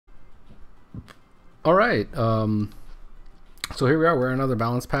All right. So here we are. We're in another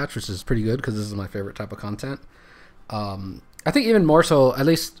balance patch, which is pretty good because this is my favorite type of content. I think even more so. At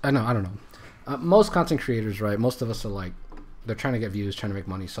least I know. I don't know. Most content creators, right? Most of us are like they're trying to get views, trying to make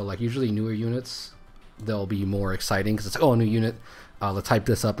money. So like usually newer units, they'll be more exciting because it's like, oh, a new unit. Let's hype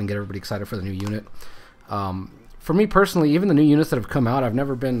this up and get everybody excited for the new unit. For me personally, even the new units that have come out, I've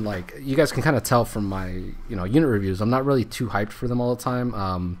never been like. You guys can kind of tell from my unit reviews. I'm not really too hyped for them all the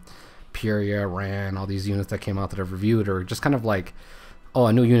time. Puria, Ran, all these units that came out that I've reviewed are just kind of like, oh,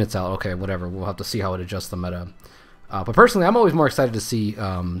 a new unit's out. Okay, whatever. We'll have to see how it adjusts the meta. But personally, I'm always more excited to see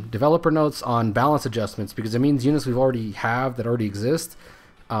developer notes on balance adjustments because it means units we've already have that already exist.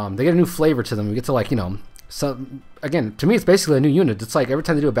 They get a new flavor to them. We get to like so again, to me, it's basically a new unit. It's like every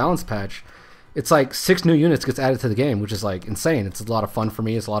time they do a balance patch, it's like 6 new units gets added to the game, which is like insane. It's a lot of fun for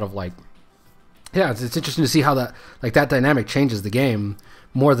me. It's a lot of like, yeah, it's interesting to see how that dynamic changes the game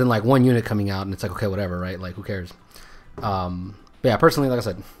more than like one unit coming out and it's like okay, whatever, right? Like who cares? But yeah, personally, like I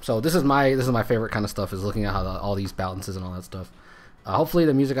said, so this is my favorite kind of stuff is looking at how all these balances and all that stuff. Hopefully,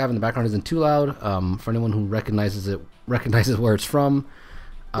 the music I have in the background isn't too loud. For anyone who recognizes where it's from.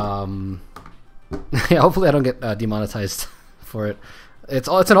 Yeah, hopefully I don't get demonetized for it. It's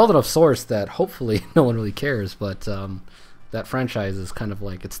an old enough source that hopefully no one really cares. But that franchise is kind of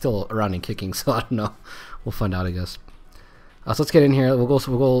like it's still around and kicking. So I don't know. We'll find out, I guess. So let's get in here. We'll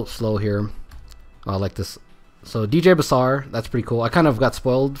go slow here. I like this. So DJ Bazaar, that's pretty cool. I kind of got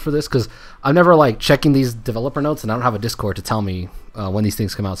spoiled for this because I'm never like checking these developer notes, and I don't have a Discord to tell me when these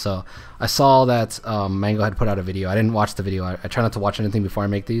things come out. So I saw that Mango had put out a video. I didn't watch the video. I try not to watch anything before I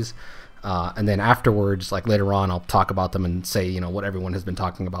make these, and then afterwards, like later on, I'll talk about them and say what everyone has been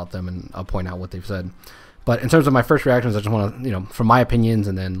talking about them, and I'll point out what they've said. But in terms of my first reactions, I just want to from my opinions,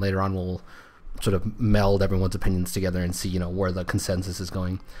 and then later on we'll sort of meld everyone's opinions together and see where the consensus is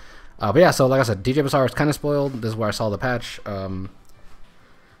going. But yeah, so like I said, DJ Bazaar is kind of spoiled. This is where I saw the patch. We'll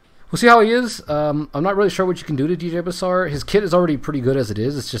see how he is. I'm not really sure what you can do to DJ Bazaar. His kit is already pretty good as it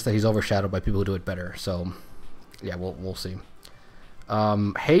is. It's just that he's overshadowed by people who do it better. So yeah, we'll see.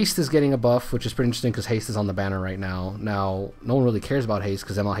 Haste is getting a buff, which is pretty interesting because Haste is on the banner right now. Now, no one really cares about Haste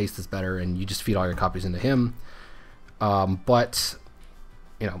because ML Haste is better and you just feed all your copies into him. But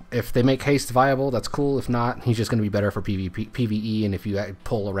if they make Haste viable, that's cool. If not, he's just going to be better for PvE, and if you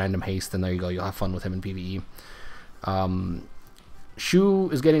pull a random Haste, then there you go. You'll have fun with him in PvE. Shu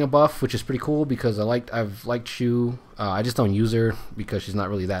is getting a buff, which is pretty cool because I've liked Shu. I just don't use her because she's not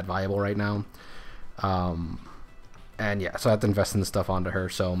really that viable right now. And yeah, so I have to invest in the stuff onto her.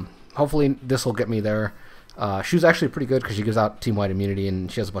 So hopefully this will get me there. Shu's actually pretty good because she gives out team-wide immunity,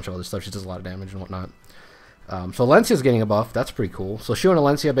 and she has a bunch of other stuff. She does a lot of damage and whatnot. So Alencia's getting a buff. That's pretty cool. So Shu and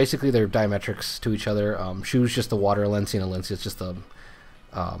Alencia, basically, they're diametrics to each other. Shu's just a water Alencia, and Alencia's just a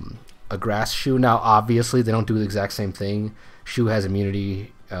grass Shu. Now, obviously, they don't do the exact same thing. Shu has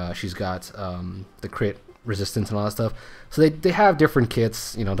immunity. She's got the crit resistance and all that stuff. So they have different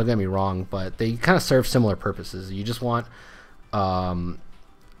kits. Don't get me wrong, but they kind of serve similar purposes. You just want a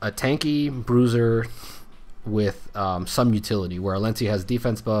tanky bruiser with some utility, where Alencia has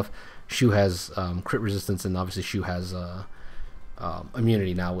defense buff, Shu has crit resistance, and obviously Shu has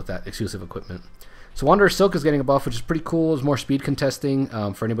immunity now with that exclusive equipment. So Wanderer Silk is getting a buff, which is pretty cool. It's more speed contesting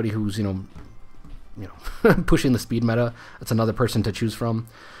for anybody who's pushing the speed meta. That's another person to choose from.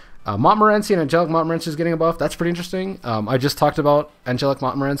 Montmorency and Angelic Montmorency is getting a buff. That's pretty interesting. I just talked about Angelic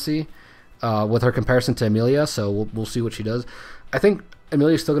Montmorency with her comparison to Emilia, so we'll see what she does. I think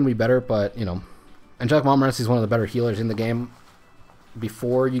Emilia's still going to be better, but Angelic Montmorency is one of the better healers in the game.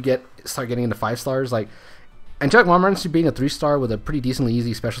 Before you start getting into 5 stars, like Angelic Montmorency being a 3-star with a pretty decently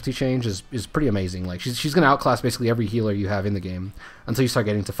easy specialty change is pretty amazing. Like she's gonna outclass basically every healer you have in the game until you start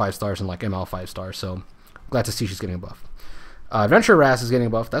getting to 5 stars and like ML 5 stars. So glad to see she's getting a buff. Adventure Ras is getting a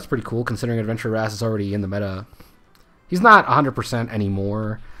buff. That's pretty cool considering Adventure Ras is already in the meta. He's not 100%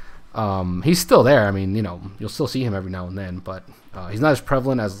 anymore. He's still there. I mean, you'll still see him every now and then, but he's not as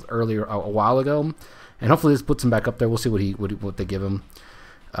prevalent as earlier a while ago. And hopefully this puts him back up there. We'll see what they give him.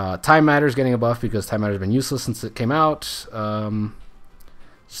 Time Matter's getting a buff because Time Matter's been useless since it came out.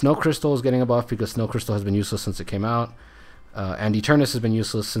 Snow Crystal is getting a buff because Snow Crystal has been useless since it came out. And Eternus has been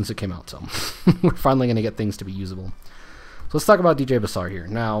useless since it came out. So we're finally going to get things to be usable. So let's talk about DJ Bazaar here.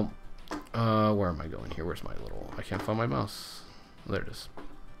 Now, where am I going here? Where's my little... I can't find my mouse. There it is.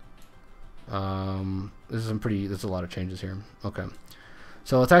 There's a lot of changes here. Okay.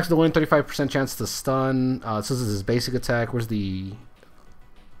 So attacks with a 35% chance to stun. This is his basic attack. Where's the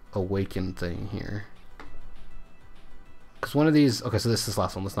awaken thing here? Because one of these... Okay, so this is the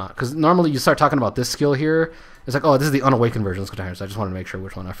last one. Let's not. Because normally you start talking about this skill here. It's like, oh, this is the unawakened version. Let's go down here. So I just wanted to make sure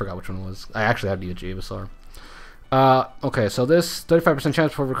which one. I forgot which one it was. I actually had the Ivysaur. Okay, so this 35%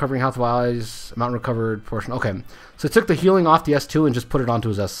 chance for recovering health of allies, amount recovered portion. Okay, so it took the healing off the S2 and just put it onto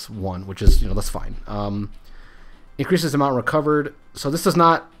his S1, which is, that's fine. Increases the amount recovered. So this is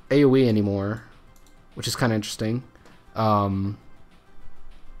not AoE anymore, which is kind of interesting.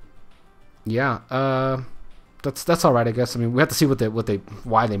 Yeah, that's all right, I guess. I mean, we have to see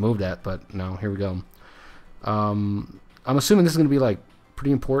why they moved that, but no, here we go. I'm assuming this is going to be like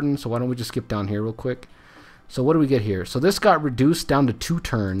pretty important, so why don't we just skip down here real quick. So what do we get here? So this got reduced down to 2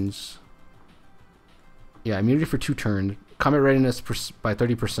 turns. Yeah, immunity for 2 turns. Combat readiness by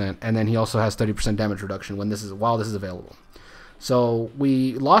 30%, and then he also has 30% damage reduction while this is available. So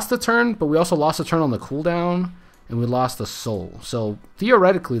we lost the turn, but we also lost a turn on the cooldown, and we lost the soul. So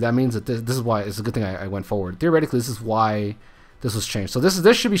theoretically, that means that this is why it's a good thing I went forward. Theoretically, this is why this was changed. So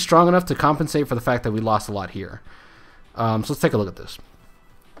this should be strong enough to compensate for the fact that we lost a lot here. So let's take a look at this.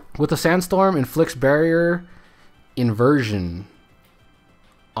 With the Sandstorm, inflicts barrier inversion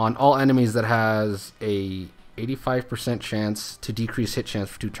on all enemies that has a 85% chance to decrease hit chance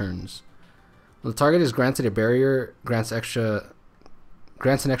for 2 turns. When the target is granted a barrier, grants an extra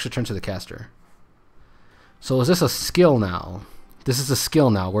turn to the caster. So is this a skill now? This is a skill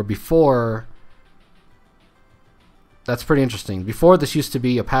now, where before... That's pretty interesting. Before, this used to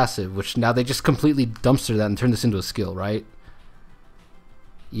be a passive, which now they just completely dumpster that and turn this into a skill, right?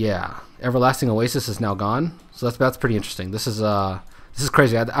 Yeah. Everlasting Oasis is now gone. So that's pretty interesting. This is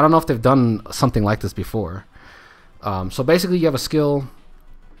crazy. I don't know if they've done something like this before. So basically, you have a skill.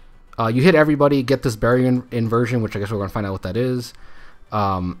 You hit everybody, get this barrier inversion, which I guess we're going to find out what that is.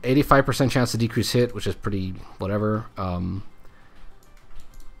 85% chance to decrease hit, which is pretty whatever.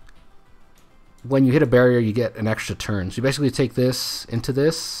 When you hit a barrier, you get an extra turn. So you basically take this into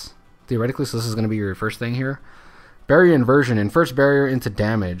this, theoretically. So this is going to be your first thing here. Barrier inversion. Inverts barrier into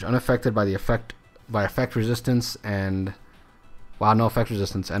damage, unaffected by effect resistance and... Wow, no effect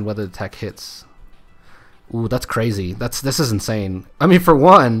resistance, and whether the attack hits. Ooh, that's crazy. This is insane. I mean, for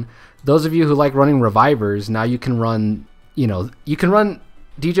one, those of you who like running revivers, now you can run, you can run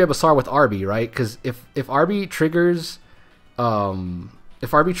DJ Basar with Arby, right? Because if Arby triggers, the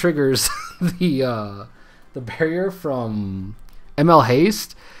barrier from ML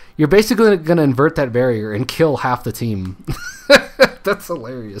Haste, you're basically gonna invert that barrier and kill half the team. That's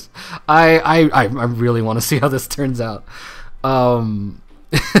hilarious. I really want to see how this turns out.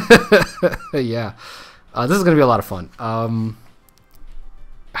 Yeah. This is gonna be a lot of fun. Oh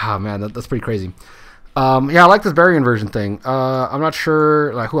man, that's pretty crazy. Yeah, I like this barrier inversion thing. I'm not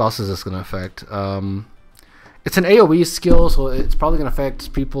sure who else is this gonna affect. It's an AoE skill, so it's probably gonna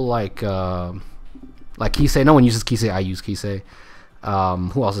affect people like Kisei. No one uses Kisei. I use Kisei.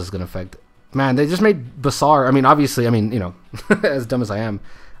 Who else is gonna affect? Man, they just made Basar. I mean, obviously, as dumb as I am,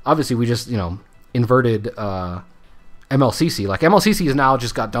 obviously we just inverted MLCC. Like, MLCC has now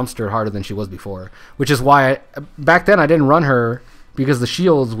just got dumpstered harder than she was before, which is why back then I didn't run her, because the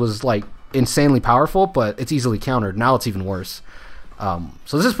shields was like insanely powerful, but it's easily countered. Now it's even worse.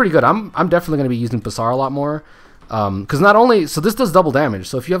 So this is pretty good. I'm definitely going to be using Basar a lot more, because not only, so this does double damage.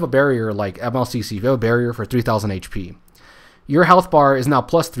 So if you have a barrier like MLCC, if you have a barrier for 3000 HP, your health bar is now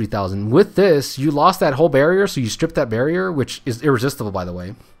plus 3000. With this, you lost that whole barrier, so you strip that barrier, which is irresistible, by the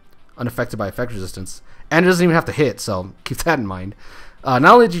way, unaffected by effect resistance. And it doesn't even have to hit, so keep that in mind. Not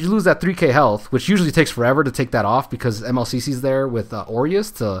only did you lose that 3k health, which usually takes forever to take that off because MLCC's there with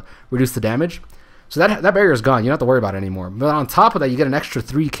Aureus to reduce the damage. So that barrier is gone. You don't have to worry about it anymore. But on top of that, you get an extra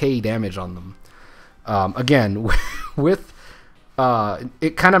 3k damage on them. Again, with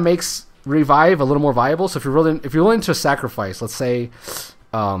it kind of makes revive a little more viable. So if you're willing to sacrifice, let's say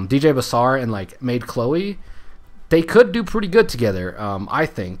DJ Basar and like Maid Chloe, they could do pretty good together, I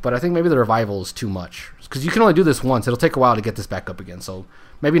think. But I think maybe the revival is too much, because you can only do this once. It'll take a while to get this back up again. So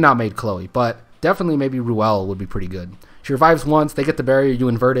maybe not Maid Chloe, but definitely maybe Ruel would be pretty good. She revives once, they get the barrier, you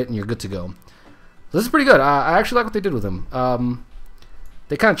invert it, and you're good to go. So this is pretty good. I actually like what they did with him.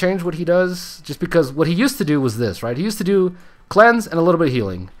 They kind of changed what he does, just because what he used to do was this, right? He used to do cleanse and a little bit of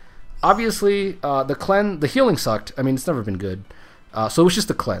healing. Obviously, the healing sucked. I mean, it's never been good. So it was just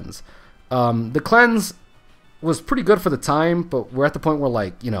the cleanse. The cleanse was pretty good for the time, but we're at the point where,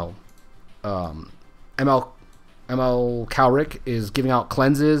 like, ML Calric is giving out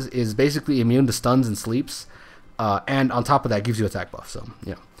cleanses, is basically immune to stuns and sleeps, and on top of that gives you attack buff. So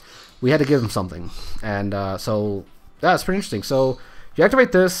we had to give him something, and so that's pretty interesting. So you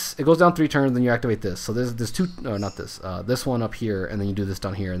activate this, it goes down 3 turns, then you activate this. So there's two, no, not this, this one up here, and then you do this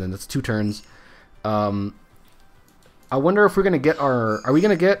down here, and then it's 2 turns. I wonder if we're gonna get our. Are we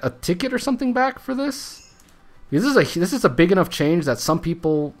gonna get a ticket or something back for this? Because this is a big enough change that some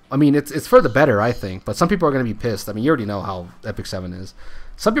people. I mean, it's for the better, I think. But some people are gonna be pissed. I mean, you already know how Epic 7 is.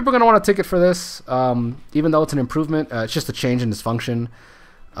 Some people are gonna want a ticket for this, even though it's an improvement. It's just a change in this function.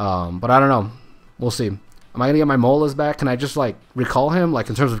 But I don't know. We'll see. Am I gonna get my molas back? Can I just like recall him, like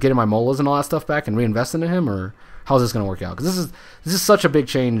in terms of getting my molas and all that stuff back, and reinvest into him, or how's this gonna work out? Because this is such a big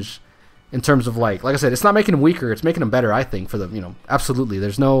change. In terms of like I said, it's not making him weaker. It's making him better, I think, for the, absolutely.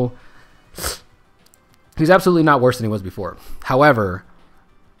 There's no, he's absolutely not worse than he was before. However,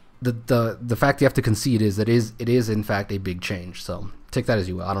 the fact you have to concede is that it is in fact a big change. So take that as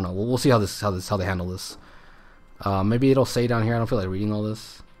you will. I don't know. We'll see how they handle this. Maybe it'll say down here. I don't feel like reading all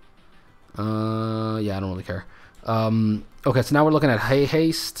this. Yeah, I don't really care. Okay, so now we're looking at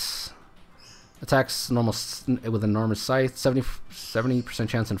haste. Attacks normal with enormous sight. 70%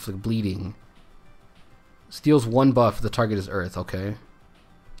 chance to inflict bleeding. Steals 1 buff if the target is earth. Okay.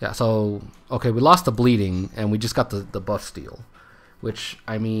 Yeah, so okay, we lost the bleeding and we just got the buff steal, which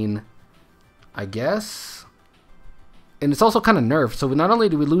I mean, I guess. And it's also kind of nerfed. So not only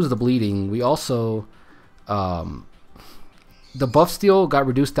do we lose the bleeding, we also the buff steal got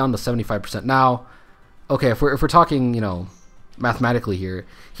reduced down to 75%. Now, okay, if we're talking, mathematically here,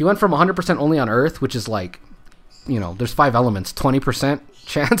 he went from 100% only on earth, which is like, there's 5 elements, 20%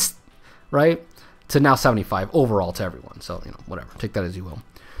 chance, right, to now 75 overall to everyone. So whatever, take that as you will.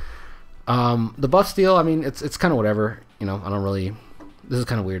 The buff steal, I mean, it's kind of whatever. I don't really. This is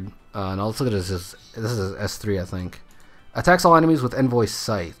kind of weird. Now let's look at this. This is S3, I think. Attacks all enemies with Envoy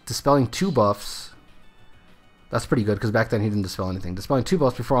Sight, dispelling 2 buffs. That's pretty good because back then he didn't dispel anything. Dispelling 2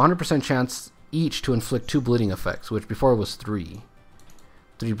 buffs before 100% chance each to inflict 2 bleeding effects, which before was 3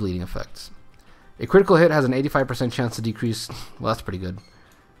 bleeding effects. A critical hit has an 85% chance to decrease. Well, that's pretty good.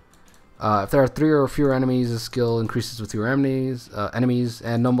 If there are 3 or fewer enemies, the skill increases with fewer enemies,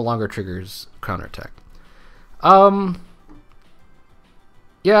 and no longer triggers counterattack.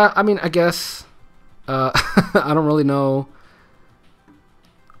 Yeah, I mean, I guess. I don't really know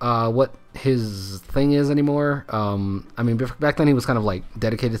what his thing is anymore. I mean, back then he was kind of like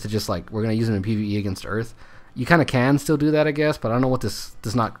dedicated to just like, we're going to use him in PvE against Earth. You kind of can still do that, I guess, but I don't know what this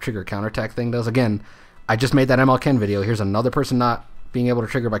does not trigger counterattack thing does. Again, I just made that MLKen video. Here's another person not being able to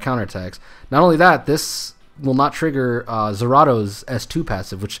trigger by counterattacks. Not only that, this will not trigger Zerado's S2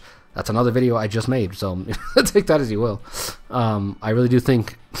 passive, which that's another video I just made, so take that as you will. I really do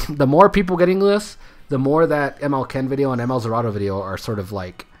think the more people getting this, the more that MLKen video and ML Zerato video are sort of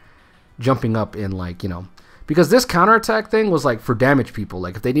like jumping up in, like, because this counterattack thing was like for damage people.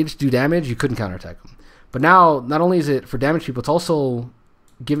 Like if they needed to do damage, you couldn't counterattack them. But now, not only is it for damage people, it's also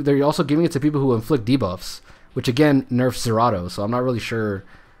they're also giving it to people who inflict debuffs, which again nerfs Zerato. So I'm not really sure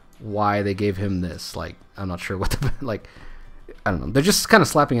why they gave him this. Like, I'm not sure what the like. I don't know. They're just kind of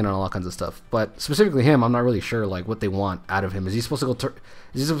slapping it on all kinds of stuff. But specifically him, I'm not really sure like what they want out of him. Is he supposed to go?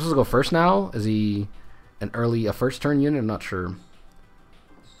 Is he supposed to go first now? Is he a first turn unit? I'm not sure.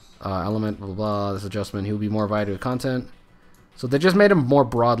 Element, blah, blah, blah, this adjustment. He will be more variety of content. So they just made him more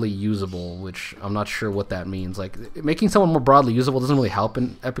broadly usable, which I'm not sure what that means. Like, making someone more broadly usable doesn't really help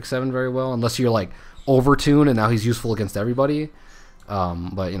in Epic 7 very well, unless you're like overtuned and now he's useful against everybody.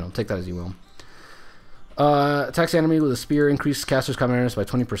 But take that as you will. Attacks the enemy with a spear, increase caster's combat awareness by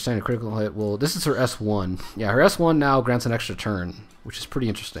 20%. A critical hit. Well, this is her S1. Yeah, her S1 now grants an extra turn, which is pretty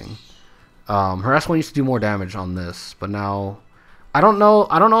interesting. Her S1 used to do more damage on this, but now I don't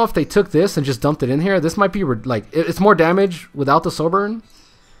know if they took this and just dumped it in here. This might be like it's more damage without the soul burn,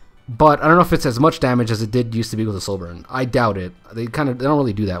 but I don't know if it's as much damage as it did used to be with the soul burn. I doubt it. They don't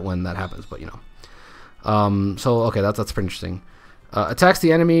really do that when that happens, but so okay, that's pretty interesting. Attacks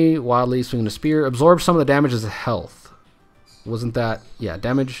the enemy wildly, swinging a spear. Absorbs some of the damage as health. Wasn't that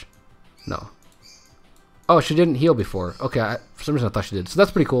damage? No. Oh, she didn't heal before. Okay, for some reason I thought she did. So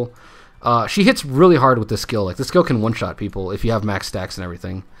that's pretty cool. She hits really hard with this skill. Like, this skill can one-shot people if you have max stacks and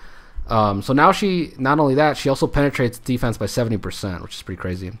everything. So now not only that, she also penetrates defense by 70%, which is pretty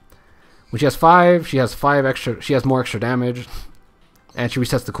crazy. When she has 5, she has more extra damage, and she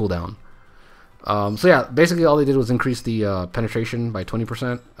resets the cooldown. So yeah, basically all they did was increase the penetration by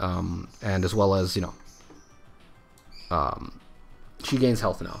 20%, and as well as, she gains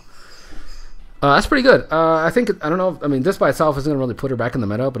health now. That's pretty good. I don't know. I mean, this by itself isn't going to really put her back in the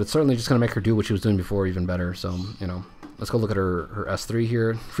meta, but it's certainly just going to make her do what she was doing before even better. So, let's go look at her S3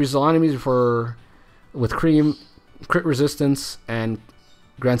 here. Freezes all enemies with cream, crit resistance, and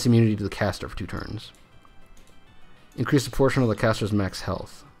grants immunity to the caster for 2 turns. Increase the portion of the caster's max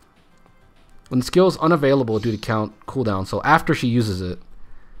health. When the skill is unavailable due to cooldown, so after she uses it,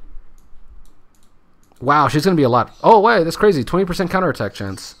 Wow, she's going to be a lot. Oh, wait, that's crazy. 20% counterattack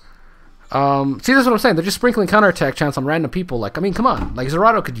chance. See, that's what I'm saying. They're just sprinkling counterattack chance on random people. Like, I mean, come on. Like,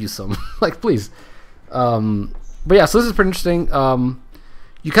 Zerato could use some. Like, please. But yeah, so this is pretty interesting.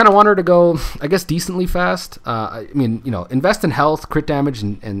 You kind of want her to go, I guess, decently fast. I mean, you know, invest in health, crit damage,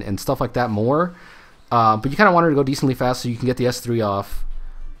 and stuff like that more. But you kind of want her to go decently fast so you can get the S3 off.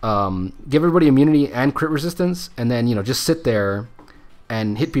 Give everybody immunity and crit resistance, and then, you know, just sit there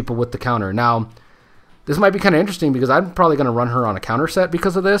and hit people with the counter. Now, this might be kind of interesting because I'm probably going to run her on a counter set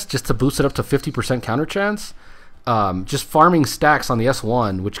because of this, just to boost it up to 50% counter chance. Just farming stacks on the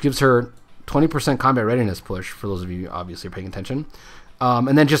S1, which gives her 20% combat readiness push, for those of you obviously paying attention.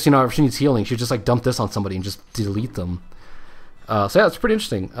 And then just, you know, if she needs healing, she just like dump this on somebody and just delete them. So yeah, it's pretty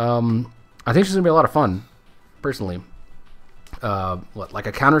interesting. I think she's going to be a lot of fun, personally. Like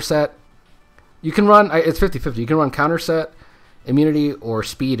a counter set? You can run, it's 50-50. You can run counter set immunity or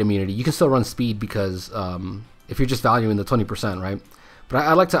speed immunity. You can still run speed because if you're just valuing the 20%, right?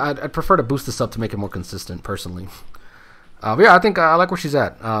 But I'd prefer to boost this up to make it more consistent, personally. But yeah, I think I like where she's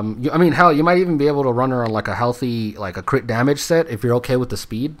at. I mean, hell, you might even be able to run her on like a healthy, like a crit damage set if you're okay with the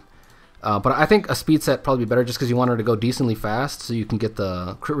speed. But I think a speed set probably be better just because you want her to go decently fast so you can get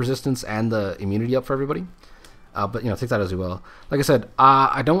the crit resistance and the immunity up for everybody. But, you know, take that as you will. Like I said,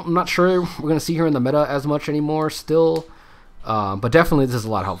 I'm not sure we're going to see her in the meta as much anymore still. But definitely this is a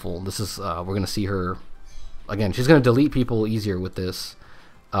lot helpful. This is, we're going to see her, again, she's going to delete people easier with this.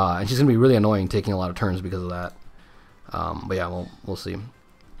 And she's going to be really annoying taking a lot of turns because of that. But yeah, we'll see.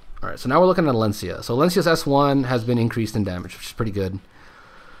 Alright, so now we're looking at Alencia. So Alencia's S1 has been increased in damage, which is pretty good.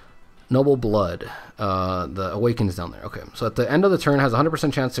 Noble Blood. The Awaken is down there. Okay, so at the end of the turn has a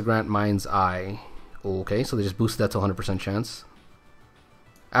 100% chance to grant Mind's Eye. Okay, so they just boosted that to 100% chance.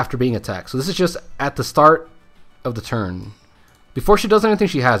 After being attacked. So this is just at the start of the turn. Before she does anything,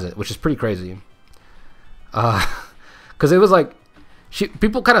 she has it, which is pretty crazy. Because it was like,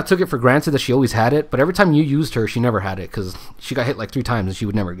 people kind of took it for granted that she always had it, but every time you used her, she never had it because she got hit like 3 times and she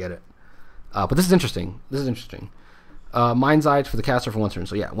would never get it. But this is interesting. Mind's Eye for the caster for 1 turn.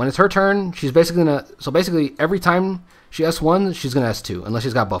 So yeah, when it's her turn, she's basically gonna. So basically, every time she S1, she's gonna S2, unless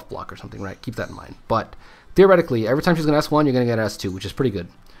she's got buff block or something, right? Keep that in mind. But theoretically, every time she's gonna S1, you're gonna get S2, which is pretty good.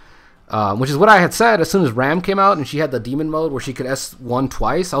 Which is what I had said as soon as Ram came out and she had the demon mode where she could S1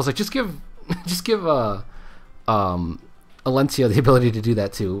 twice. I was like, just give Alencia the ability to do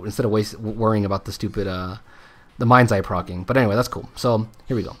that too, instead of worrying about the stupid the Mind's Eye proccing. But anyway, that's cool. So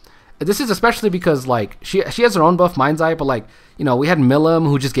here we go. This is especially because like she has her own buff Mind's Eye, but like, you know, we had Milim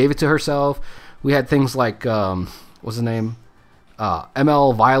who just gave it to herself. We had things like what's his name?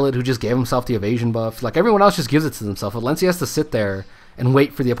 ML Violet who just gave himself the evasion buff. Like everyone else just gives it to themselves. Alencia has to sit there and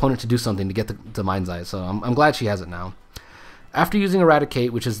wait for the opponent to do something to get the Mind's Eye. So I'm glad she has it now. After using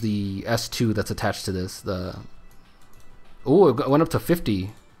Eradicate, which is the S2 that's attached to this, it went up to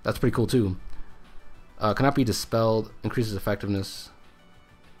 50. That's pretty cool too. Cannot be dispelled. Increases effectiveness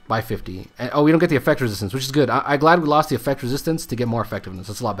by 50. And, we don't get the effect resistance, which is good. I'm glad we lost the effect resistance to get more effectiveness.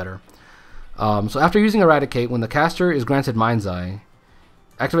 That's a lot better. So after using Eradicate, when the caster is granted Mind's Eye,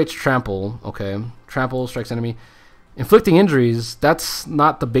 activates Trample. Okay, Trample strikes enemy, inflicting injuries. That's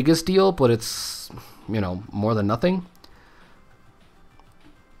not the biggest deal, but it's, you know, more than nothing.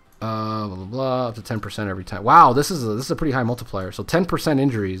 Blah blah blah. Up to 10% every time. Wow, this is a pretty high multiplier. So 10%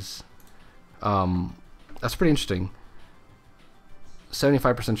 injuries. That's pretty interesting.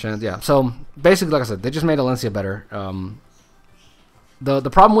 75% chance. Yeah. So basically, like I said, they just made Alencia better. The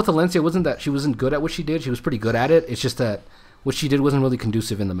problem with Alencia wasn't that she wasn't good at what she did. She was pretty good at it. It's just that what she did wasn't really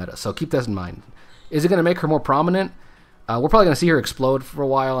conducive in the meta. So keep that in mind. Is it going to make her more prominent? We're probably going to see her explode for a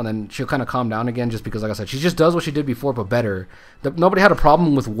while, and then she'll kind of calm down again just because, like I said, she just does what she did before, but better. Nobody had a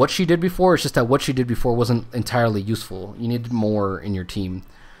problem with what she did before. It's just that what she did before wasn't entirely useful. You needed more in your team.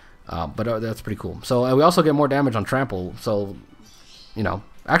 But that's pretty cool. So we also get more damage on Trample. So, you know,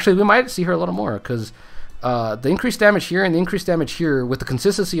 actually we might see her a little more because the increased damage here and the increased damage here with the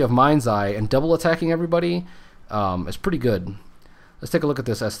consistency of Mind's Eye and double attacking everybody is pretty good. Let's take a look at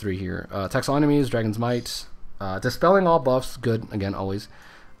this S3 here. Attacks all enemies, Dragon's Might. Dispelling all buffs, good, again, always.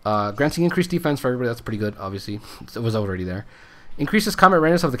 Granting increased defense for everybody, that's pretty good, obviously. It was already there. Increases combat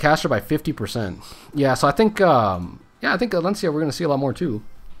readiness of the caster by 50%. Yeah, so I think, I think Alencia we're going to see a lot more, too.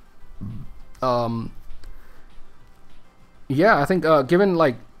 Yeah, I think, given,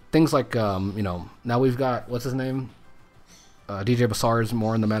 like, things like, you know, now we've got, what's his name? DJ Basar is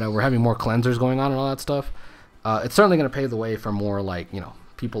more in the meta. We're having more cleansers going on and all that stuff. It's certainly going to pave the way for more, like, you know,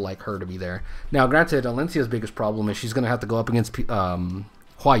 people like her to be there. Now, granted, Alencia's biggest problem is she's going to have to go up against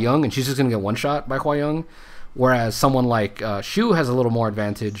Hua Young, and she's just going to get one-shot by Hua Young, Whereas someone like Shu has a little more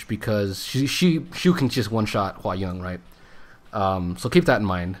advantage because Shu can just one-shot Hua Young, right? So keep that in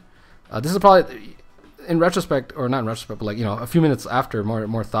mind. This is probably, in retrospect, or not in retrospect, but like, you know, a few minutes after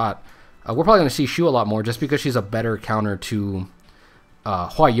more thought, we're probably going to see Shu a lot more just because she's a better counter to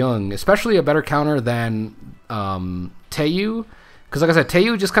Hua Young, especially a better counter than Teiyu. Because like I said,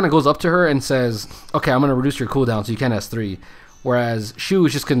 Teiyu just kind of goes up to her and says, okay, I'm going to reduce your cooldown so you can't S3. Whereas Shu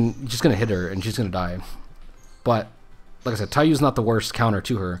is just going to hit her and she's going to die. But like I said, Taiyu's not the worst counter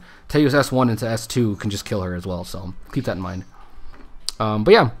to her. Taiyu's S1 into S2 can just kill her as well, so keep that in mind. But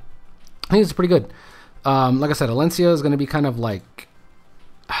yeah, I think it's pretty good. Like I said, Alencia is going to be kind of like,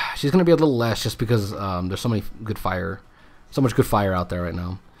 she's going to be a little less just because there's so much good fire out there right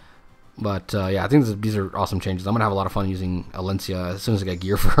now. But yeah, I think these are awesome changes. I'm going to have a lot of fun using Alencia as soon as I get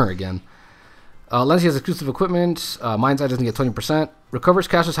gear for her again. Alencia's exclusive equipment, Mind's Eye doesn't get 20%. Recovers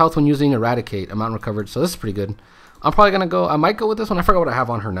caster's health when using Eradicate, amount recovered, so this is pretty good. I'm probably going to go, I might go with this one. I forgot what I have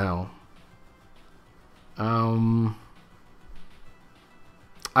on her now.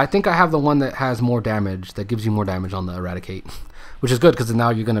 I think I have the one that has more damage, that gives you more damage on the Eradicate, which is good because now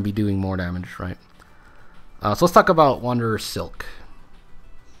you're going to be doing more damage, right? So let's talk about Wanderer Silk.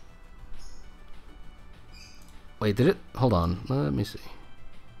 Wait, did it? Hold on, let me see.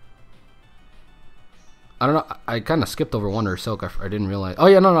 I don't know. I kind of skipped over Wanderer Silk. I didn't realize. Oh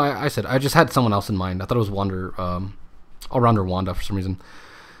yeah, no. I said I just had someone else in mind. I thought it was All-Rounder Wanda for some reason.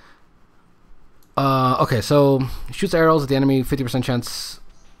 Okay, so shoots arrows at the enemy, 50% chance.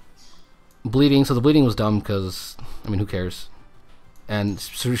 Bleeding. So the bleeding was dumb because I mean, who cares? And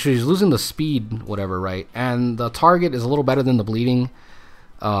so she's losing the speed, whatever, right? And the target is a little better than the bleeding.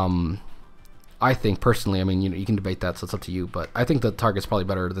 I think personally. I mean, you can debate that, so it's up to you. But I think the target's probably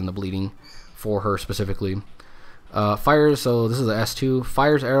better than the bleeding. For her specifically, fires. So this is the S2.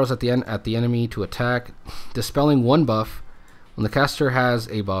 Fires arrows at the enemy to attack, dispelling one buff. When the caster has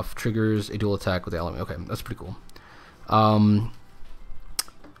a buff, triggers a dual attack with the element. Okay, that's pretty cool.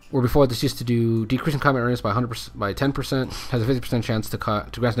 Where before this used to do decreasing combat earnings by 100% by 10%, has a 50% chance to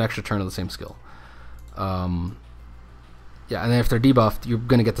grant an extra turn of the same skill. Yeah, and then if they're debuffed, you're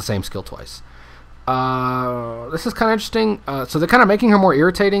gonna get the same skill twice. This is kind of interesting. So they're kind of making her more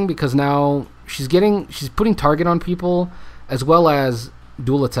irritating because now she's putting target on people as well as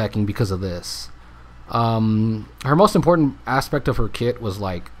dual attacking because of this. Her most important aspect of her kit was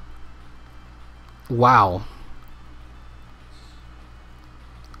like, wow.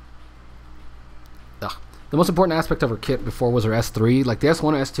 Ugh. The most important aspect of her kit before was her S3. Like the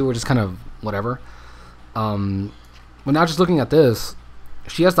S1 and S2 were just kind of whatever. But now just looking at this,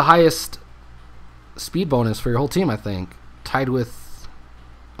 she has the highest speed bonus for your whole team, I think, tied with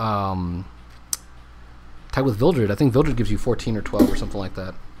Vildred. I think Vildred gives you 14 or 12 or something like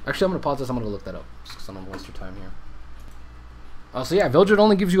that. Actually, I'm gonna pause this. I'm gonna look that up because I don't want to waste your time here. So yeah, Vildred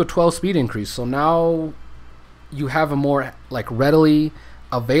only gives you a 12 speed increase. So now you have a more like readily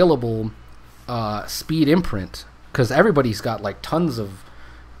available speed imprint because everybody's got like tons of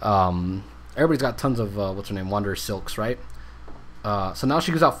what's her name, Wanderer Silks, right? So now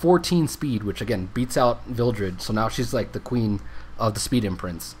she gives out 14 speed, which again beats out Vildred. So now she's like the queen of the speed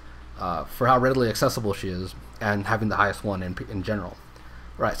imprints for how readily accessible she is and having the highest one in general.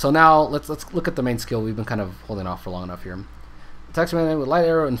 Right. So now let's look at the main skill. We've been kind of holding off for long enough here. Attacks melee with light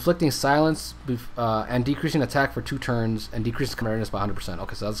arrow, inflicting silence and decreasing attack for 2 turns and decreasing combat awareness by 100%.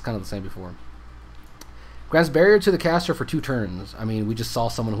 Okay, so that's kind of the same before. Grants barrier to the caster for 2 turns. I mean, we just saw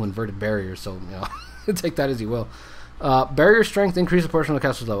someone who inverted barriers, so you know, take that as you will. Barrier strength increases proportional to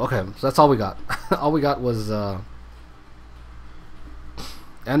caster's level. Okay, so that's all we got. All we got was, and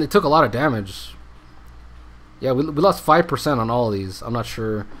it took a lot of damage. Yeah, we lost 5% on all of these. I'm not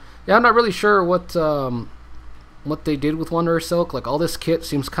sure. Yeah, I'm not really sure what they did with Wanderer Silk. Like all this kit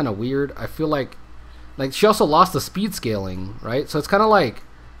seems kind of weird. I feel like she also lost the speed scaling, right? So it's kind of like,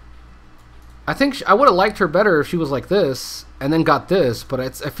 I think I would have liked her better if she was like this and then got this, but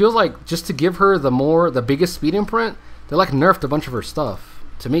it feels like just to give her the biggest speed imprint, they like nerfed a bunch of her stuff,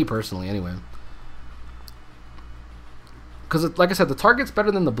 to me personally anyway. Because like I said, the target's better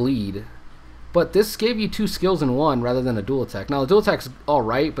than the bleed, but this gave you 2 skills in one rather than a dual attack. Now the dual attack's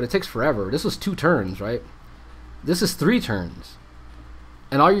alright, but it takes forever. This was 2 turns, right? This is 3 turns,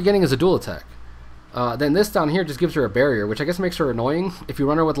 and all you're getting is a dual attack. Then this down here just gives her a barrier, which I guess makes her annoying. If you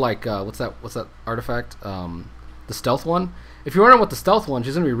run her with like what's that artifact? The stealth one. If you run her with the stealth one,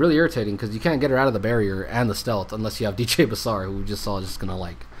 she's gonna be really irritating because you can't get her out of the barrier and the stealth unless you have DJ Basar, who we just saw is just gonna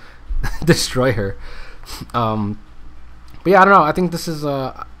like destroy her. But yeah, I don't know. I think this is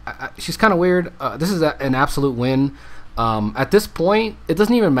she's kind of weird. This is an absolute win. At this point, it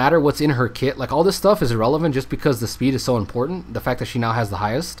doesn't even matter what's in her kit. Like, all this stuff is irrelevant just because the speed is so important. The fact that she now has the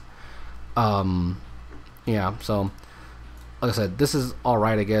highest. Yeah, so like I said, this is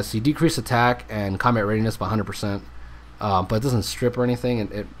alright, I guess. You decrease attack and combat readiness by 100%, but it doesn't strip or anything.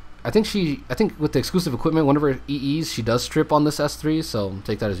 And I think with the exclusive equipment, one of her EEs, she does strip on this S3, so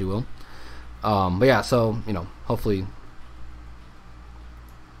take that as you will. But yeah, so, you know, hopefully.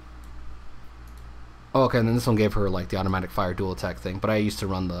 Oh, okay, and then this one gave her, like, the automatic fire dual attack thing, but I used to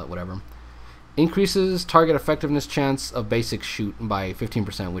run the whatever. Increases target effectiveness chance of basic shoot by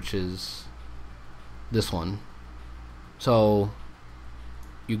 15%, which is this one. So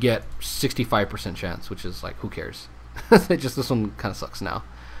you get 65% chance, which is like, who cares? Just this one kind of sucks now.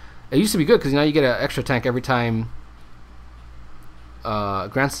 It used to be good because now you get an extra tank every time.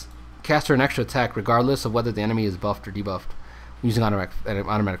 Grants caster an extra attack regardless of whether the enemy is buffed or debuffed using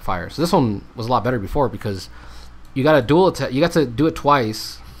automatic fire. So this one was a lot better before because you got a dual attack. You got to do it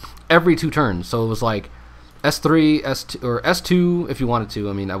twice every 2 turns. So it was like S3, S2, or S2 if you wanted to.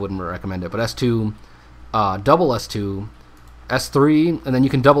 I mean, I wouldn't recommend it, but S2, double S2, S3, and then you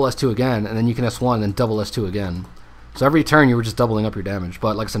can double S2 again, and then you can S1 and then double S2 again. So every turn you were just doubling up your damage.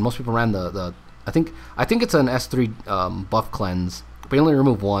 But like I said, most people ran the I think it's an S3 buff cleanse, but you only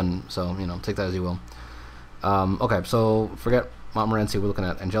remove 1, so you know, take that as you will. Okay, so forget Montmorency. We're looking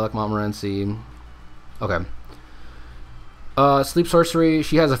at Angelic Montmorency. Okay. Sleep sorcery.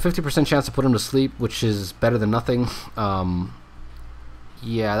 She has a 50% chance to put him to sleep, which is better than nothing.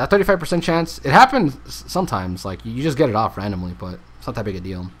 Yeah, that 35% chance, it happens sometimes. Like, you just get it off randomly, but it's not that big a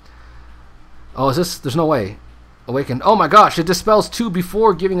deal. Oh, is this? There's no way. Awakened. Oh my gosh, it dispels 2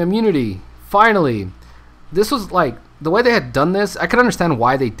 before giving immunity. Finally. This was like, the way they had done this, I could understand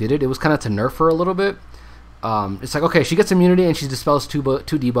why they did it. It was kind of to nerf her a little bit. It's like, okay, she gets immunity and she dispels 2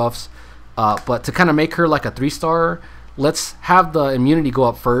 debuffs. But to kind of make her like a 3-star, let's have the immunity go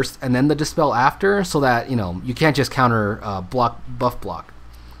up first and then the dispel after, so that, you know, you can't just counter buff block.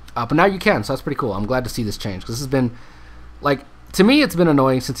 But now you can, so that's pretty cool. I'm glad to see this change, because this has been, like, to me it's been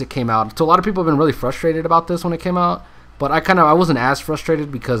annoying since it came out. So a lot of people have been really frustrated about this when it came out, but I wasn't as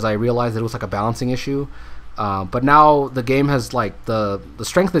frustrated because I realized that it was like a balancing issue. But now the game has, like, the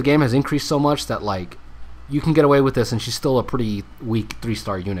strength of the game has increased so much that, like, you can get away with this and she's still a pretty weak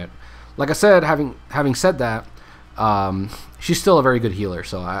 3-star unit. Like I said, having said that, she's still a very good healer,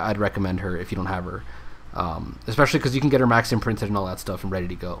 so I'd recommend her if you don't have her. Especially because you can get her max imprinted and all that stuff and ready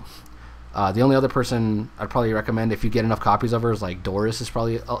to go. The only other person I'd probably recommend if you get enough copies of her is like Doris is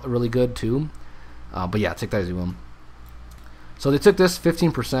probably really good too. But yeah, take that as you will. So they took this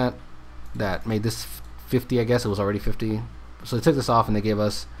 15% that made this 50, I guess it was already 50. So they took this off and they gave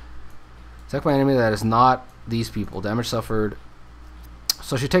us attack by enemy that is not these people. Damage suffered.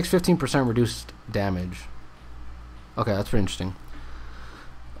 So she takes 15% reduced damage. Okay, that's pretty interesting.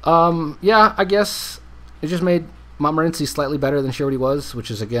 Yeah, I guess it just made Montmorency slightly better than she already was, which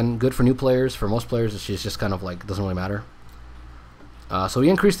is, again, good for new players. For most players, she's just kind of like, doesn't really matter. So we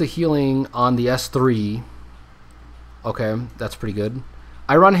increased the healing on the S3. Okay, that's pretty good.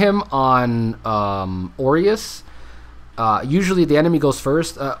 I run him on Aureus. Usually the enemy goes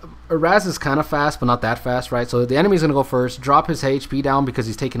first. Raz is kind of fast, but not that fast, right? So the enemy's going to go first, drop his HP down because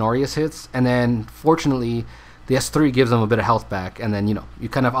he's taking Aureus hits, and then, fortunately, the S3 gives him a bit of health back, and then, you know, you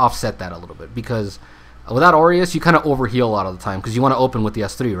kind of offset that a little bit, because without Aureus, you kind of overheal a lot of the time, because you want to open with the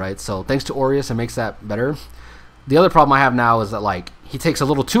S3, right? So thanks to Aureus, it makes that better. The other problem I have now is that, like, he takes a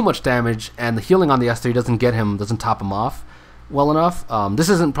little too much damage, and the healing on the S3 doesn't top him off well enough. This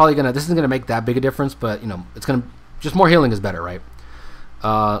isn't gonna make that big a difference, but, you know, it's gonna, just more healing is better, right?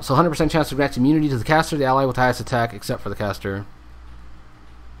 So 100% chance to grant immunity to the caster, the ally with the highest attack, except for the caster.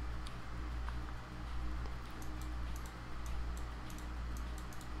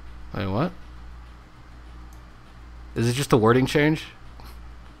 Wait, what? Is it just a wording change?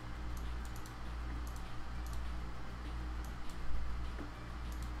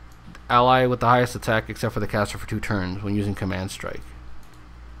 Ally with the highest attack except for the caster for 2 turns when using command strike.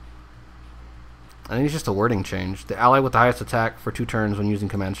 I think it's just a wording change. The ally with the highest attack for 2 turns when using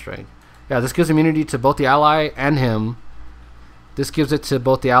command strike. Yeah, this gives immunity to both the ally and him. This gives it to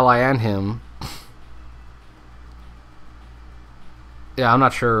both the ally and him. Yeah, I'm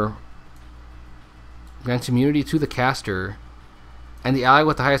not sure. Grants immunity to the caster and the ally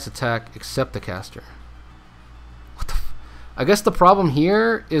with the highest attack except the caster. What the I guess the problem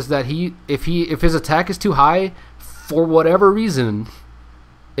here is that if his attack is too high for whatever reason,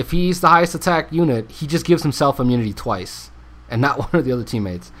 if he's the highest attack unit, he just gives himself immunity twice and not one of the other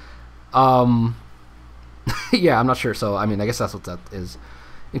teammates. Yeah, I'm not sure. So I mean, I guess that's what that is.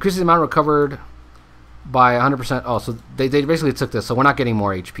 Increases the amount recovered by 100%. Oh, so they basically took this. So we're not getting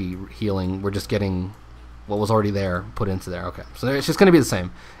more HP healing. We're just getting what was already there put into there. Okay, so it's just going to be the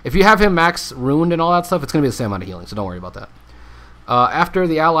same. If you have him max ruined and all that stuff, it's going to be the same amount of healing, so don't worry about that. After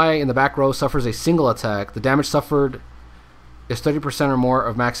the ally in the back row suffers a single attack, the damage suffered is 30% or more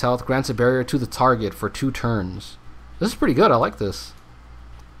of max health, grants a barrier to the target for 2 turns. This is pretty good. I like this.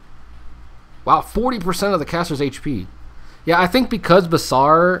 Wow, 40% of the caster's HP. Yeah, I think because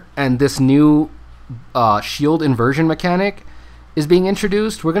Basar and this new shield inversion mechanic is being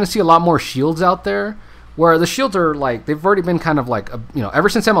introduced, we're going to see a lot more shields out there, where the shields are like, they've already been kind of like, ever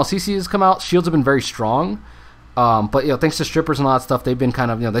since MLCC has come out, shields have been very strong. But thanks to strippers and all that stuff, they've been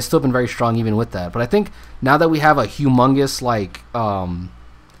kind of, they've still been very strong even with that. But I think now that we have a humongous like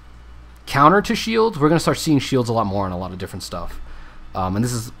counter to shields, we're going to start seeing shields a lot more on a lot of different stuff. And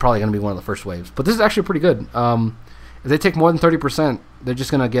this is probably going to be one of the first waves. But this is actually pretty good. If they take more than 30%, they're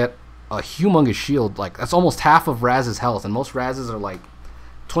just going to get a humongous shield. Like, that's almost half of Raz's health, and most Raz's are like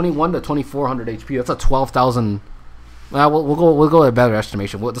 21 to 2400 HP. That's a 12,000. We'll go with a better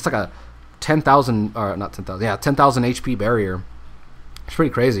estimation. That's like a 10,000, or not 10,000. Yeah, 10,000 HP barrier. It's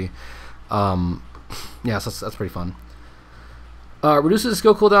pretty crazy. Yeah, so that's pretty fun. Reduces the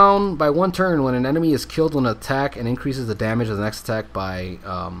skill cooldown by 1 turn when an enemy is killed on an attack, and increases the damage of the next attack by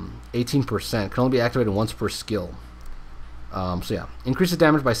 18%. Can only be activated once per skill. So yeah, increases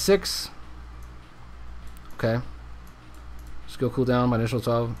damage by 6. Okay. Skill cooldown by initial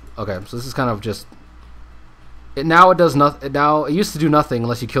 12. Okay, so this is kind of just. Now it does nothing. Now it used to do nothing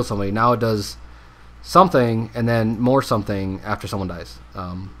unless you kill somebody. Now it does something and then more something after someone dies.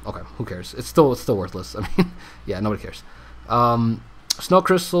 Okay, who cares? It's still worthless. I mean, yeah, nobody cares. Snow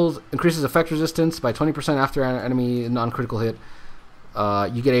crystals increases effect resistance by 20% after an enemy non-critical hit.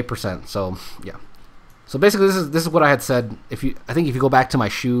 You get 8%. So yeah. So basically, this is what I had said. I think if you go back to my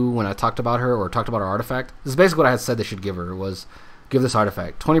Shu when I talked about her or talked about her artifact, this is basically what I had said they should give her, was give this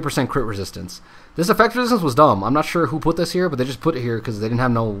artifact 20% crit resistance. This effect resistance was dumb. I'm not sure who put this here, but they just put it here because they didn't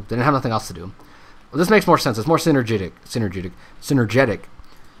have nothing else to do. Well, this makes more sense. It's more synergetic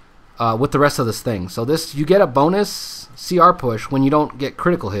with the rest of this thing. So this, you get a bonus CR push when you don't get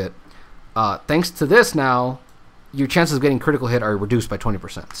critical hit. Thanks to this, now your chances of getting critical hit are reduced by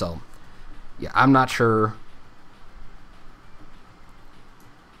 20%. So yeah, I'm not sure.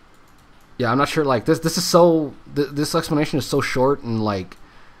 Yeah, I'm not sure. Like this is so. This explanation is so short and like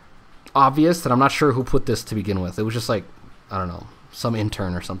obvious that I'm not sure who put this to begin with. It was just like, I don't know, some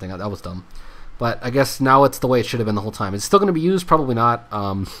intern or something. That was dumb. But I guess now it's the way it should have been the whole time. It's still going to be used, probably not.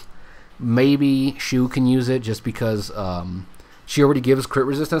 Maybe Shu can use it just because she already gives crit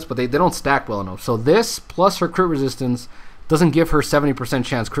resistance, but they don't stack well enough. So this plus her crit resistance doesn't give her 70%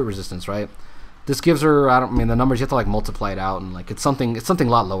 chance crit resistance, right? This gives her, I mean the numbers, you have to like multiply it out, and like it's something a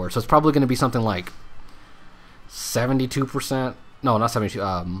lot lower. So it's probably going to be something like 72%. No, not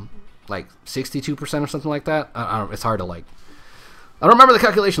 72. Like 62% or something like that. I don't. It's hard to like. I don't remember the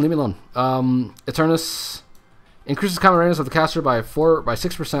calculation. Leave me alone. Eternus increases common awareness of the caster by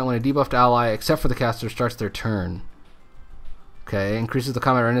 6% when a debuffed ally, except for the caster, starts their turn. Okay, increases the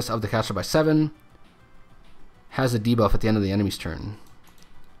common awareness of the caster by 7. Has a debuff at the end of the enemy's turn.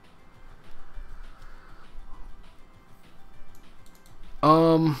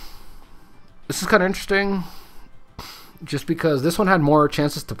 This is kind of interesting, just because this one had more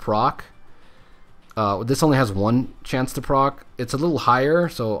chances to proc. This only has 1 chance to proc. It's a little higher,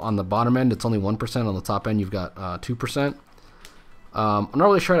 so on the bottom end it's only 1%. On the top end you've got 2%. I'm not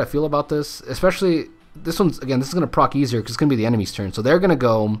really sure how I feel about this, especially this one's, again, this is going to proc easier because it's going to be the enemy's turn. So they're going to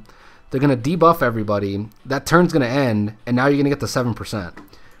debuff everybody. That turn's going to end, and now you're going to get the 7%.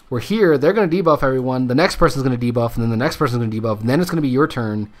 Where here, they're going to debuff everyone, the next person's going to debuff, and then the next person's going to debuff, and then it's going to be your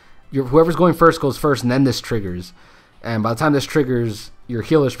turn. Whoever's going first goes first, and then this triggers. And by the time this triggers, your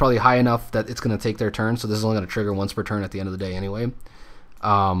healer's probably high enough that it's going to take their turn, so this is only going to trigger once per turn at the end of the day anyway.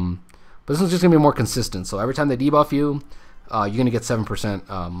 But this one's just going to be more consistent, so every time they debuff you, you're going to get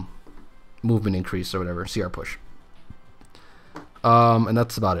 7% movement increase or whatever, CR push. And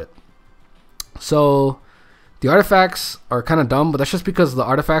that's about it. So the artifacts are kind of dumb, but that's just because the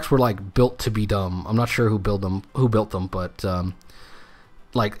artifacts were like built to be dumb. I'm not sure who built them, but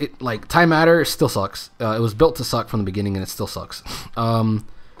like Time Matter still sucks. It was built to suck from the beginning, and it still sucks.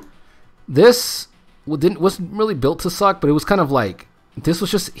 This wasn't really built to suck, but it was kind of like this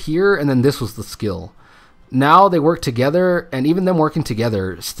was just here, and then this was the skill. Now they work together, and even them working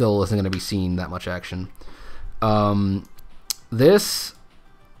together still isn't going to be seeing that much action. This,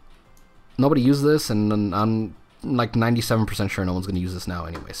 nobody used this, and I'm like 97% sure no one's going to use this now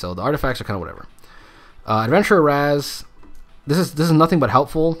anyway. So the artifacts are kind of whatever. Adventurer Raz, this is nothing but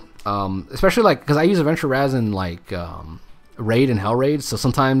helpful. Especially like because I use Adventure Raz in like Raid and Hell Raid, so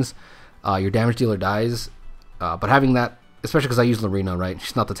sometimes your damage dealer dies. But having that, especially because I use Lorena, right?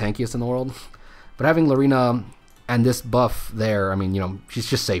 She's not the tankiest in the world, but having Lorena and this buff there, I mean, you know, she's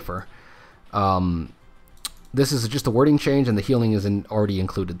just safer. This is just a wording change, and the healing is already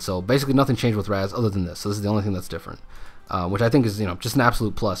included. So basically, nothing changed with Raz other than this. So this is the only thing that's different, which I think is, you know, just an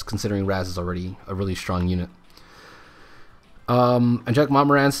absolute plus considering Raz is already a really strong unit. Angelic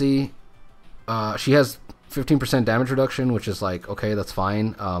Montmorency, she has 15% damage reduction, which is like, okay, that's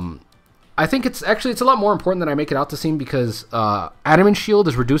fine. I think it's a lot more important than I make it out to seem, because Adamant Shield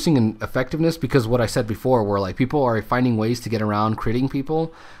is reducing in effectiveness because what I said before, where like people are finding ways to get around critting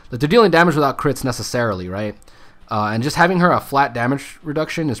people, that they're dealing damage without crits necessarily, right? And just having her a flat damage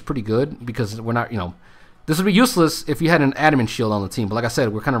reduction is pretty good, because we're not, you know, this would be useless if you had an Adamant Shield on the team, but like I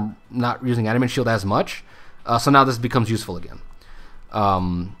said, we're kind of not using Adamant Shield as much, so now this becomes useful again.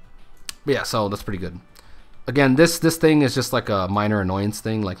 Yeah, so that's pretty good. Again, this thing is just like a minor annoyance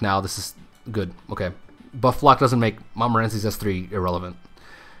thing. Like now this is good. Okay. Buff block doesn't make Montmorency's S3 irrelevant.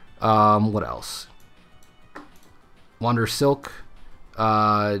 What else? Wander Silk.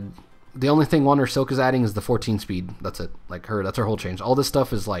 The only thing Wander Silk is adding is the 14 speed. That's it. Like that's her whole change. All this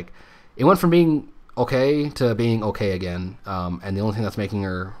stuff is like, it went from being okay to being okay again. And the only thing that's making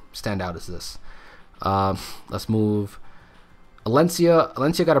her stand out is this. Let's move.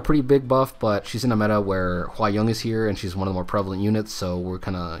 Alencia got a pretty big buff, but she's in a meta where Hua Young is here, and she's one of the more prevalent units, so we're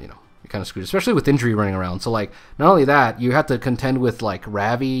kind of, you know, you're kind of screwed, especially with injury running around. So, like, not only that, you have to contend with, like,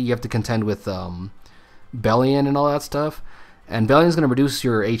 Ravi, you have to contend with Bellion and all that stuff, and Bellion's going to reduce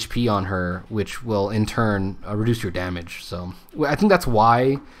your HP on her, which will, in turn, reduce your damage. So, I think that's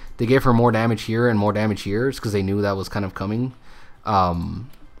why they gave her more damage here and more damage here, is because they knew that was kind of coming.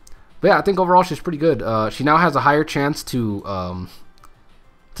 But yeah, I think overall she's pretty good. She now has a higher chance to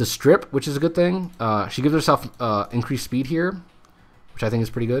strip, which is a good thing. She gives herself increased speed here, which I think is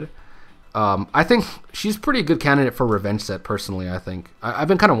pretty good. I think she's pretty good candidate for revenge set. Personally, I think I've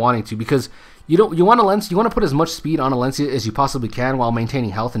been kind of wanting to, because you want to put as much speed on Alencia as you possibly can while maintaining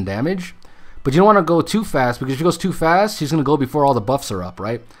health and damage, but you don't want to go too fast, because if she goes too fast, she's going to go before all the buffs are up,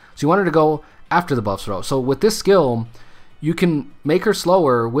 right? So you want her to go after the buffs are up. So with this skill, you can make her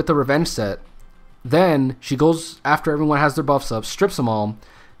slower with the revenge set. Then she goes after everyone has their buffs up, strips them all.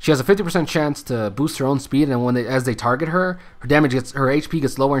 She has a 50% chance to boost her own speed, and as they target her, her HP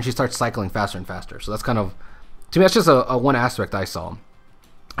gets lower, and she starts cycling faster and faster. So that's kind of, to me, that's just a one aspect I saw.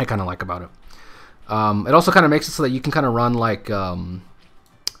 I kind of like about it. It also kind of makes it so that you can kind of run like a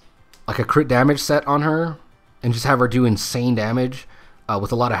crit damage set on her, and just have her do insane damage.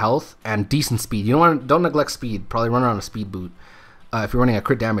 With a lot of health and decent speed. You don't neglect speed. Probably run around a speed boot if you're running a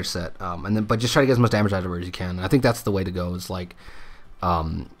crit damage set. But just try to get as much damage out of her as you can. And I think that's the way to go. Is like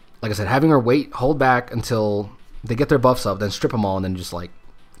I said, having her hold back until they get their buffs up, then strip them all, and then just like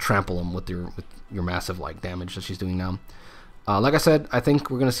trample them with your massive like damage that she's doing now. Like I said, I think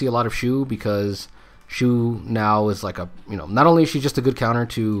we're gonna see a lot of Shu, because Shu now is like not only is she just a good counter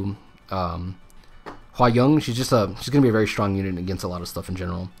to Hua Young, she's going to be a very strong unit against a lot of stuff in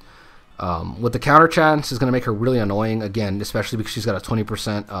general. With the counter chance is going to make her really annoying, again, especially because she's got a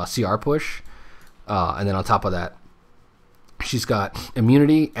 20% CR push. And then on top of that, she's got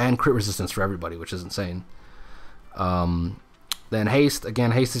immunity and crit resistance for everybody, which is insane. Then Haste,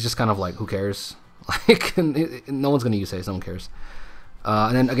 again, Haste is just kind of like, who cares? Like, no one's going to use Haste, no one cares.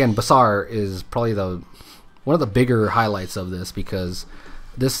 And then again, Basar is probably one of the bigger highlights of this, because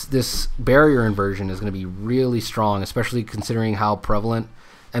this barrier inversion is going to be really strong, especially considering how prevalent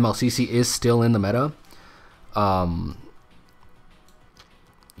MLCC is still in the meta.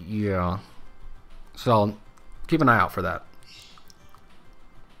 Yeah. So keep an eye out for that.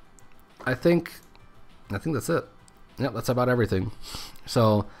 I think that's it. Yep, that's about everything.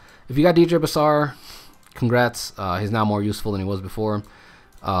 So if you got DJ Basar, congrats. He's now more useful than he was before.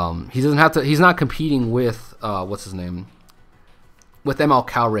 He's not competing with what's his name? With ML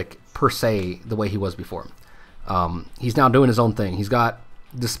Calric per se the way he was before. He's now doing his own thing. He's got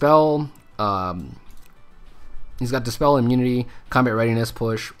Dispel, immunity, combat readiness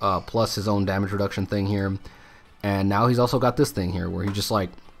push, plus his own damage reduction thing here. And now he's also got this thing here where he just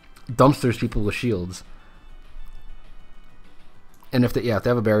like dumpsters people with shields. And if they have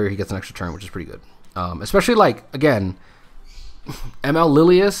a barrier, he gets an extra turn, which is pretty good. Especially like, again, ML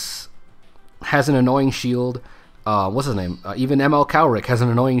Lilius has an annoying shield. What's his name? Even ML Calric has an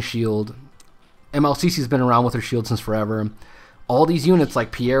annoying shield. MLCC's been around with her shield since forever. All these units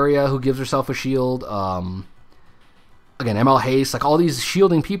like Pieria, who gives herself a shield. Again, ML Haste, like all these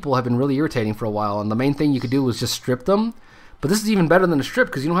shielding people have been really irritating for a while. And the main thing you could do was just strip them. But this is even better than a strip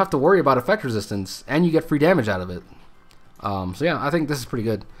because you don't have to worry about effect resistance and you get free damage out of it. So yeah, I think this is pretty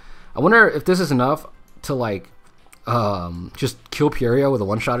good. I wonder if this is enough to like just kill Pieria with a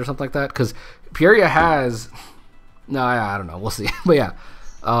one-shot or something like that, because Pieria has no, I don't know, we'll see. But yeah,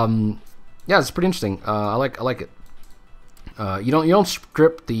 yeah, it's pretty interesting. I like it. You don't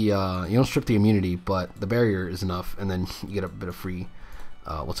strip the immunity, but the barrier is enough, and then you get a bit of free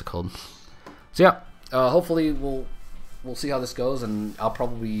what's it called. So yeah, hopefully we'll see how this goes, and I'll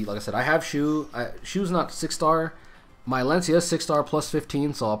probably, like I said, I have Shu. Shu's not 6-star. My Lencia is 6-star plus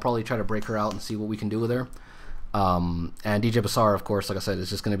 15, so I'll probably try to break her out and see what we can do with her. And DJ Basar, of course, like I said,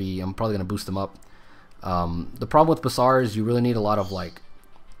 is just going to be, I'm probably going to boost him up. The problem with Basar is you really need a lot of, like,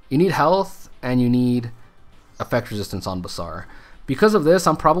 you need health and you need effect resistance on Basar. Because of this,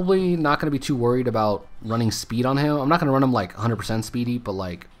 I'm probably not going to be too worried about running speed on him. I'm not going to run him like 100% speedy, but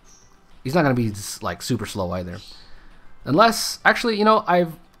like he's not going to be like super slow either. Unless, actually, you know,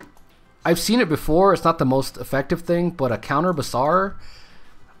 I've seen it before. It's not the most effective thing, but a counter Basar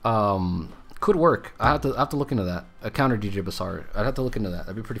could work. I have to look into that. A counter DJ Basar. I'd have to look into that.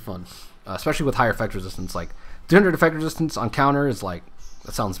 That'd be pretty fun, especially with higher effect resistance. Like 300 effect resistance on counter is like,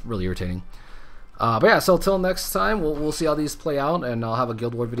 that sounds really irritating. But yeah, so till next time, we'll see how these play out, and I'll have a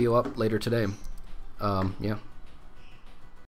Guild War video up later today. Yeah.